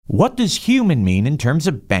What does human mean in terms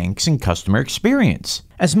of banks and customer experience?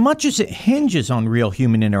 As much as it hinges on real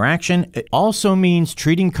human interaction, it also means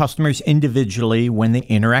treating customers individually when they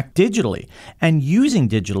interact digitally and using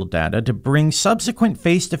digital data to bring subsequent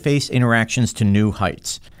face-to-face interactions to new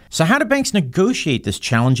heights. So how do banks negotiate this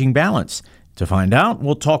challenging balance? To find out,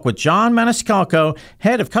 we'll talk with John Maniscalco,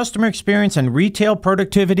 Head of Customer Experience and Retail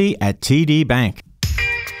Productivity at TD Bank.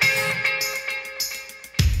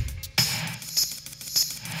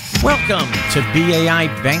 Welcome to BAI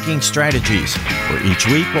Banking Strategies, where each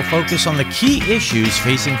week we'll focus on the key issues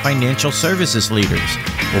facing financial services leaders.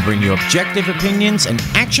 We'll bring you objective opinions and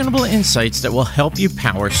actionable insights that will help you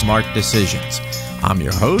power smart decisions. I'm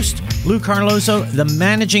your host, Lou Carlozo, the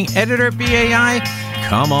Managing Editor at BAI.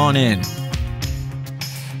 Come on in.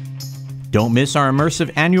 Don't miss our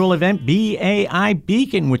immersive annual event, BAI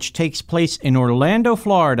Beacon, which takes place in Orlando,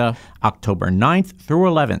 Florida, October 9th through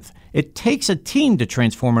 11th. It takes a team to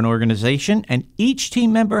transform an organization, and each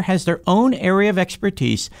team member has their own area of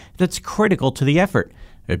expertise that's critical to the effort.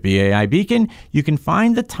 At BAI Beacon, you can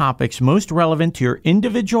find the topics most relevant to your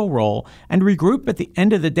individual role and regroup at the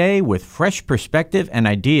end of the day with fresh perspective and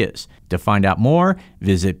ideas. To find out more,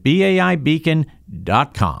 visit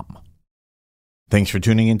BAIBeacon.com. Thanks for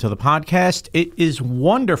tuning into the podcast. It is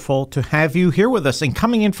wonderful to have you here with us. And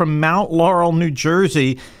coming in from Mount Laurel, New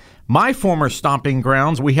Jersey, my former stomping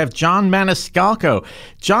grounds, we have John Maniscalco.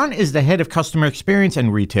 John is the Head of Customer Experience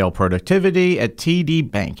and Retail Productivity at TD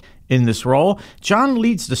Bank. In this role, John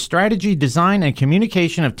leads the strategy, design, and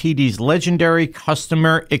communication of TD's legendary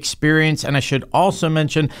customer experience. And I should also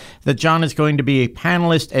mention that John is going to be a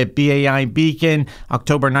panelist at BAI Beacon,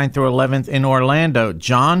 October 9th through 11th in Orlando.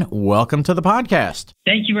 John, welcome to the podcast.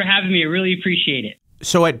 Thank you for having me. I really appreciate it.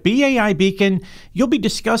 So at BAI Beacon, you'll be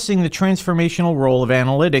discussing the transformational role of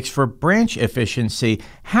analytics for branch efficiency.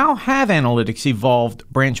 How have analytics evolved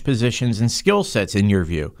branch positions and skill sets in your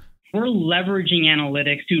view? We're leveraging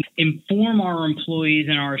analytics to inform our employees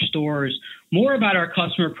in our stores more about our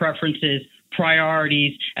customer preferences,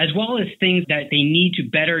 priorities, as well as things that they need to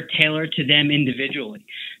better tailor to them individually.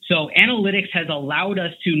 So analytics has allowed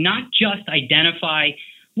us to not just identify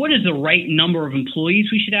what is the right number of employees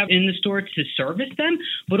we should have in the store to service them,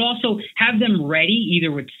 but also have them ready either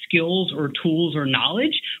with skills or tools or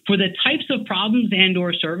knowledge for the types of problems and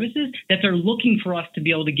or services that they're looking for us to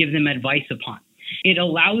be able to give them advice upon. It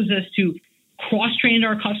allows us to cross-train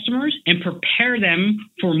our customers and prepare them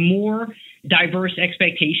for more diverse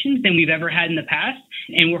expectations than we've ever had in the past.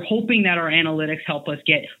 And we're hoping that our analytics help us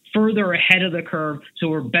get further ahead of the curve so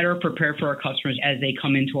we're better prepared for our customers as they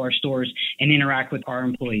come into our stores and interact with our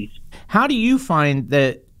employees. How do you find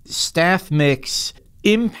that staff mix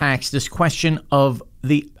impacts this question of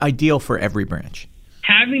the ideal for every branch?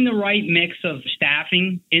 Having the right mix of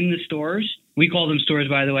staffing in the stores, we call them stores,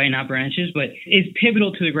 by the way, not branches, but is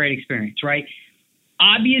pivotal to the great experience, right?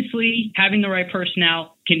 Obviously, having the right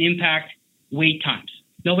personnel can impact wait times.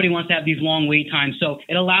 Nobody wants to have these long wait times. So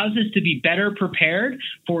it allows us to be better prepared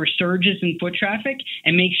for surges in foot traffic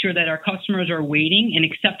and make sure that our customers are waiting an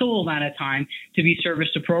acceptable amount of time to be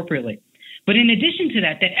serviced appropriately. But in addition to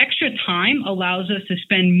that, that extra time allows us to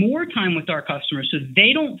spend more time with our customers so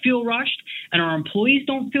they don't feel rushed and our employees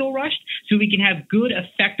don't feel rushed, so we can have good,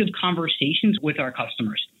 effective conversations with our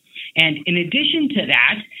customers. And in addition to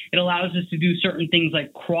that, it allows us to do certain things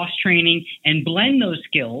like cross-training and blend those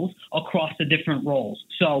skills across the different roles.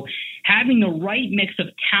 So having the right mix of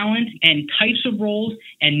talent and types of roles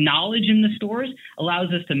and knowledge in the stores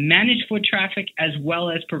allows us to manage foot traffic as well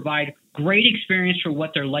as provide great experience for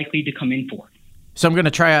what they're likely to come in for. So I'm going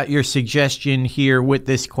to try out your suggestion here with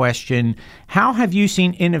this question. How have you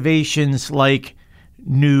seen innovations like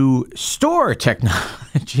new store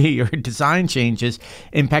technology or design changes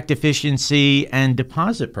impact efficiency and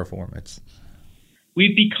deposit performance?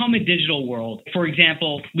 We've become a digital world. For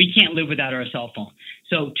example, we can't live without our cell phone.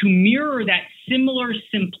 So to mirror that similar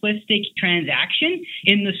simplistic transaction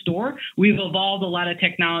in the store, we've evolved a lot of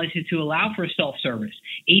technology to allow for self-service.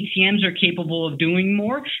 ATMs are capable of doing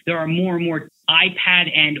more. There are more and more iPad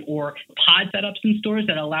and or pod setups in stores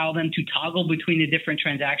that allow them to toggle between the different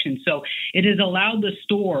transactions. So it has allowed the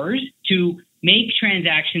stores to make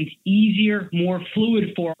transactions easier, more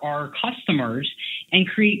fluid for our customers, and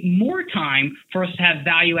create more time for us to have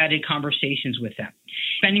value-added conversations with them.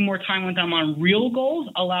 Spending more time with them on real goals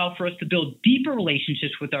allow for us to build deeper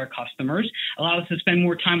relationships with our customers, allow us to spend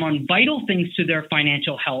more time on vital things to their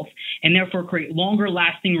financial health, and therefore create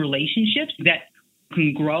longer-lasting relationships that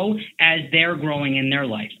can grow as they're growing in their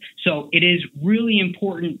life. So it is really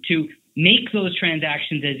important to make those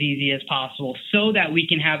transactions as easy as possible so that we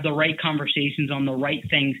can have the right conversations on the right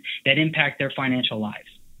things that impact their financial lives.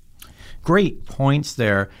 Great points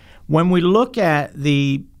there. When we look at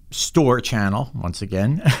the store channel, once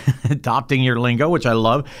again, adopting your lingo, which I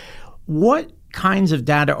love, what kinds of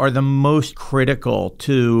data are the most critical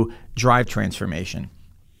to drive transformation?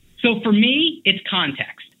 So for me, it's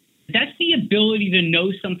context. That's the ability to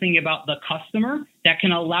know something about the customer that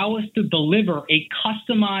can allow us to deliver a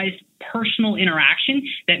customized personal interaction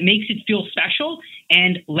that makes it feel special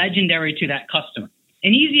and legendary to that customer.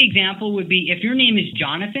 An easy example would be if your name is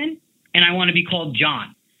Jonathan and I want to be called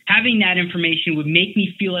John. Having that information would make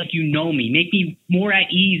me feel like you know me, make me more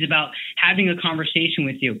at ease about having a conversation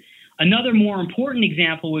with you. Another more important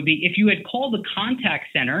example would be if you had called the contact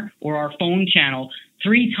center or our phone channel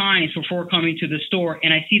 3 times before coming to the store,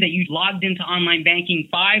 and I see that you logged into online banking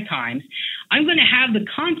 5 times, I'm going to have the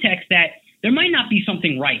context that there might not be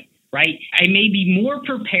something right? I may be more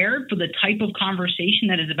prepared for the type of conversation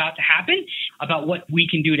that is about to happen about what we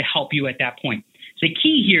can do to help you at that point. The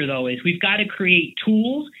key here, though, is we've got to create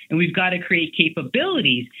tools and we've got to create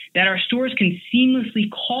capabilities that our stores can seamlessly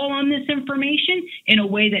call on this information in a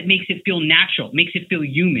way that makes it feel natural, makes it feel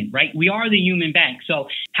human, right? We are the human bank. So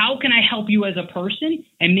how can I help you as a person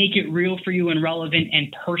and make it real for you and relevant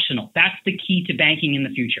and personal? That's the key to banking in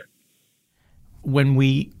the future. When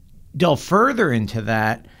we delve further into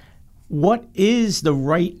that, what is the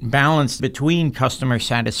right balance between customer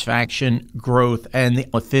satisfaction, growth, and the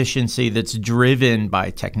efficiency that's driven by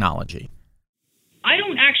technology? I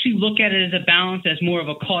don't actually look at it as a balance, as more of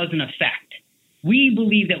a cause and effect. We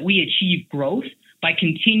believe that we achieve growth by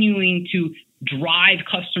continuing to drive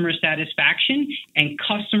customer satisfaction, and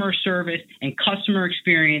customer service and customer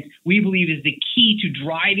experience, we believe, is the key to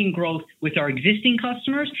driving growth with our existing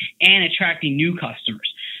customers and attracting new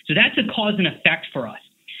customers. So that's a cause and effect for us.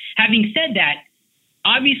 Having said that,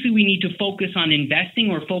 obviously we need to focus on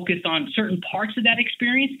investing or focus on certain parts of that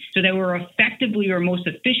experience so that we're effectively or most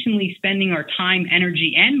efficiently spending our time,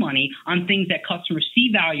 energy, and money on things that customers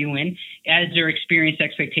see value in as their experience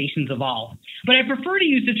expectations evolve. But I prefer to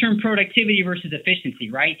use the term productivity versus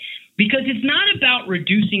efficiency, right? Because it's not about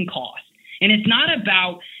reducing costs. And it's not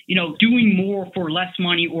about, doing more for less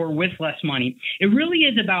money or with less money. It really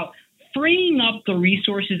is about freeing up the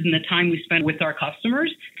resources and the time we spend with our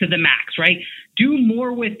customers to the max, right? Do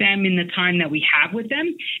more with them in the time that we have with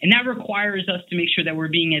them. And that requires us to make sure that we're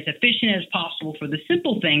being as efficient as possible for the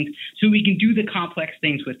simple things so we can do the complex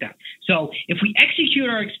things with them. So if we execute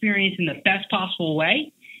our experience in the best possible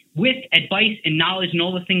way, with advice and knowledge and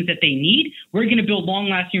all the things that they need, we're going to build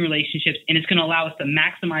long-lasting relationships, and it's going to allow us to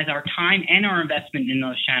maximize our time and our investment in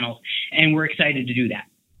those channels. And we're excited to do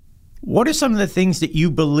that. What are some of the things that you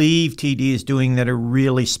believe TD is doing that are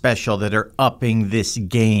really special, that are upping this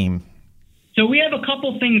game? So we have a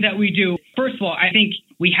couple things that we do. First of all, I think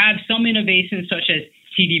we have some innovations such as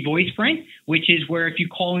TD VoicePrint, which is where if you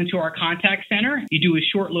call into our contact center, you do a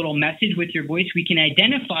short little message with your voice, we can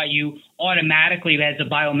identify you automatically as a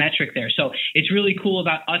biometric there. So it's really cool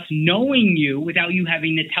about us knowing you without you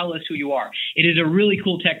having to tell us who you are. It is a really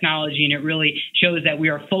cool technology, and it really shows that we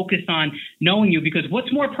are focused on knowing you, because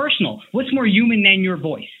what's more personal? What's more human than your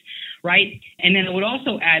voice, right? And then I would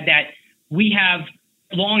also add that we have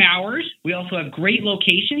long hours, we also have great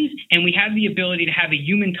locations, and we have the ability to have a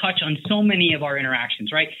human touch on so many of our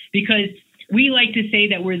interactions, right? Because we like to say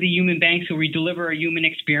that we're the human bank, so we deliver a human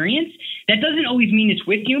experience. That doesn't always mean it's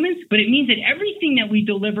with humans, but it means that everything that we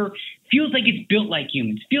deliver feels like it's built like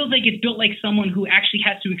humans, feels like it's built like someone who actually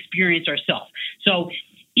has to experience ourselves. So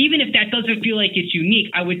even if that doesn't feel like it's unique,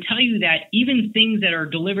 I would tell you that even things that are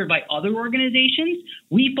delivered by other organizations,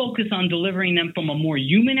 we focus on delivering them from a more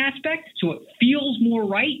human aspect, so it feels more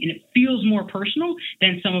right and it feels more personal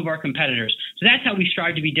than some of our competitors. So that's how we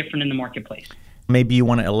strive to be different in the marketplace. Maybe you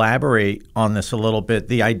want to elaborate on this a little bit,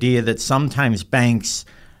 the idea that sometimes banks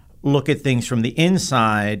look at things from the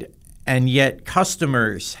inside, and yet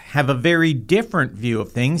customers have a very different view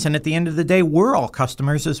of things. And at the end of the day, we're all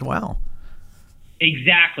customers as well.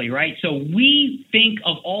 Exactly, right? So we think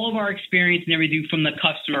of all of our experience and everything from the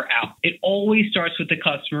customer out. It always starts with the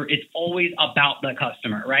customer. It's always about the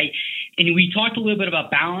customer, right? And we talked a little bit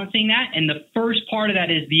about balancing that. And the first part of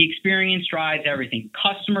that is the experience drives everything.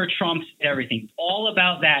 Customer trumps everything. All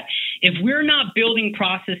about that. If we're not building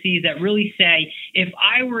processes that really say, if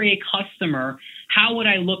I were a customer, how would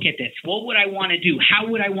I look at this? What would I want to do? How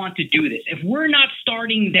would I want to do this? If we're not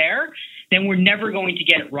starting there, then we're never going to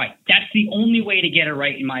get it right. That's the only way to get it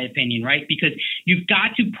right, in my opinion, right? Because you've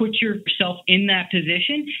got to put yourself in that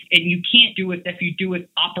position, and you can't do it if you do it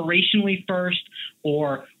operationally first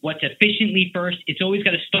or what's efficiently first. It's always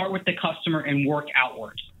got to start with the customer and work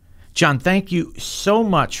outwards. John, thank you so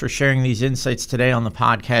much for sharing these insights today on the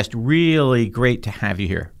podcast. Really great to have you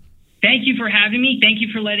here. Thank you for having me. Thank you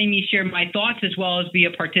for letting me share my thoughts as well as be a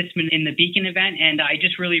participant in the Beacon event. And I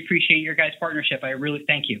just really appreciate your guys' partnership. I really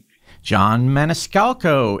thank you. John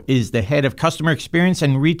Maniscalco is the head of customer experience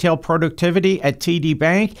and retail productivity at TD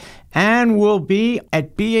Bank and will be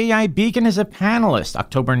at BAI Beacon as a panelist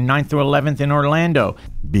October 9th through 11th in Orlando.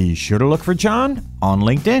 Be sure to look for John on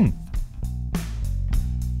LinkedIn.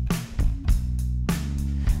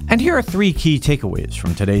 And here are 3 key takeaways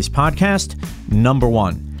from today's podcast. Number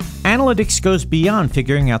 1, analytics goes beyond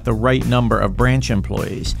figuring out the right number of branch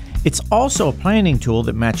employees. It's also a planning tool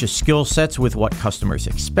that matches skill sets with what customers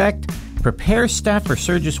expect, prepares staff for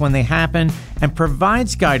surges when they happen, and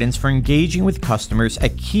provides guidance for engaging with customers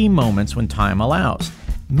at key moments when time allows.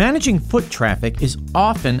 Managing foot traffic is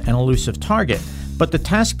often an elusive target, but the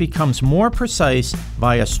task becomes more precise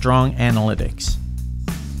via strong analytics.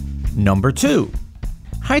 Number 2,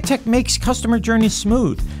 high-tech makes customer journeys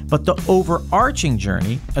smooth, but the overarching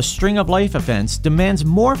journey, a string of life events, demands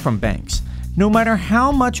more from banks. No matter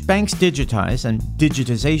how much banks digitize, and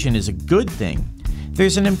digitization is a good thing,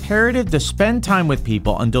 there's an imperative to spend time with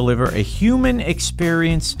people and deliver a human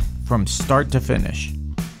experience from start to finish.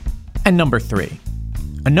 And number 3,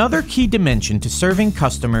 another key dimension to serving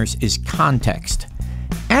customers is context.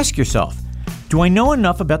 Ask yourself, do I know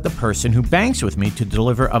enough about the person who banks with me to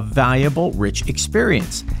deliver a valuable, rich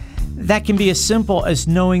experience? That can be as simple as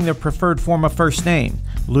knowing their preferred form of first name,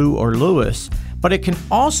 Lou or Louis, but it can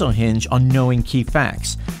also hinge on knowing key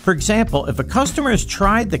facts. For example, if a customer has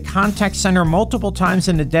tried the contact center multiple times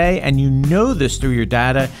in a day and you know this through your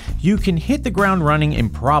data, you can hit the ground running in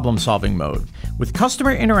problem-solving mode. With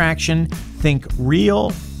customer interaction, think real,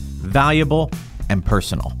 valuable, and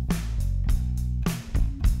personal.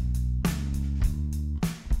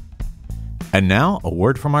 And now, a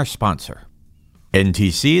word from our sponsor.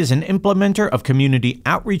 NTC is an implementer of community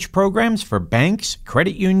outreach programs for banks,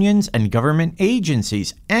 credit unions, and government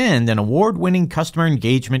agencies, and an award-winning customer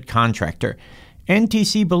engagement contractor.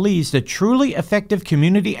 NTC believes that truly effective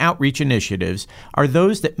community outreach initiatives are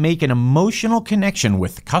those that make an emotional connection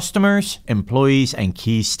with customers, employees, and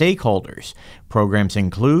key stakeholders. Programs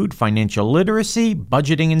include financial literacy,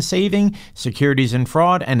 budgeting and saving, securities and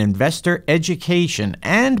fraud, and investor education,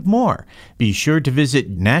 and more. Be sure to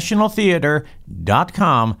visit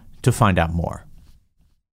nationaltheater.com to find out more.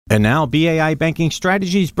 And now BAI Banking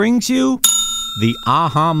Strategies brings you the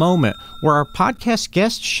aha moment, where our podcast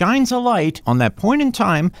guest shines a light on that point in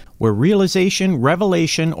time where realization,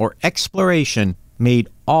 revelation, or exploration made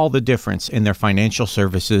all the difference in their financial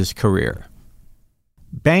services career.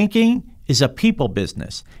 Banking is a people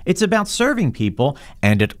business. It's about serving people,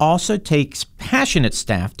 and it also takes passionate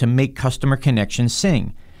staff to make customer connections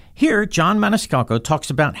sing. Here, John Maniscalco talks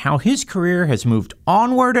about how his career has moved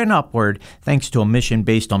onward and upward thanks to a mission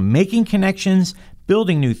based on making connections,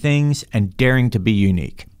 building new things, and daring to be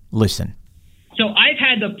unique. Listen. So I've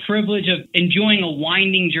had the privilege of enjoying a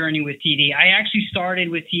winding journey with TD. I actually started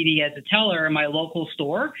with TD as a teller in my local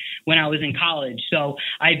store when I was in college. So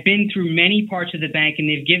I've been through many parts of the bank, and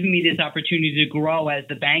they've given me this opportunity to grow as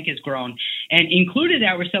the bank has grown. And included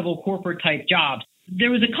that were several corporate type jobs.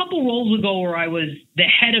 There was a couple roles ago where I was the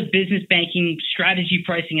head of business banking strategy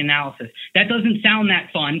pricing analysis. That doesn't sound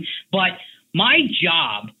that fun, but my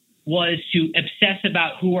job was to obsess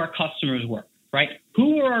about who our customers were, right?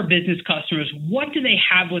 Who are our business customers? What do they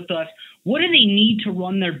have with us? What do they need to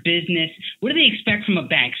run their business? What do they expect from a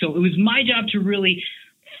bank? So it was my job to really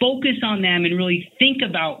focus on them and really think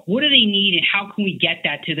about what do they need and how can we get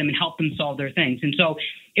that to them and help them solve their things. And so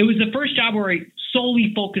it was the first job where I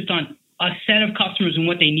solely focused on a set of customers and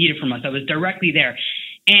what they needed from us. I was directly there.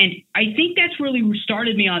 And I think that's really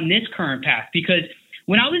started me on this current path, because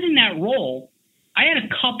when I was in that role, I had a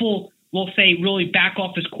couple, we'll say, really back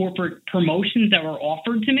office corporate promotions that were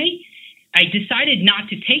offered to me. I decided not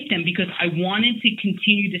to take them because I wanted to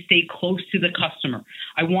continue to stay close to the customer.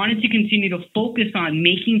 I wanted to continue to focus on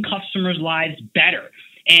making customers' lives better.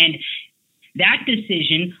 And that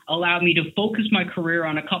decision allowed me to focus my career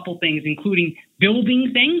on a couple things, including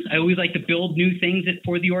building things. I always like to build new things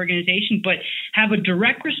for the organization, but have a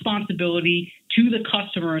direct responsibility to the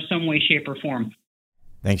customer in some way, shape, or form.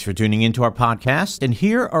 Thanks for tuning into our podcast. And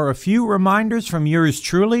here are a few reminders from yours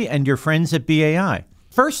truly and your friends at BAI.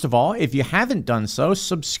 First of all, if you haven't done so,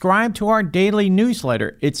 subscribe to our daily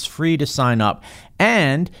newsletter. It's free to sign up.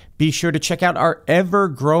 And be sure to check out our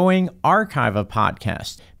ever-growing archive of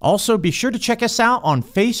podcasts. Also, be sure to check us out on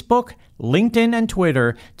Facebook, LinkedIn, and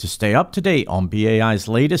Twitter to stay up to date on BAI's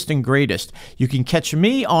latest and greatest. You can catch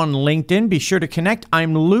me on LinkedIn. Be sure to connect.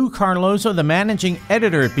 I'm Lou Carlozo, the managing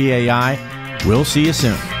editor at BAI. We'll see you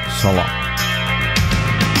soon. So long.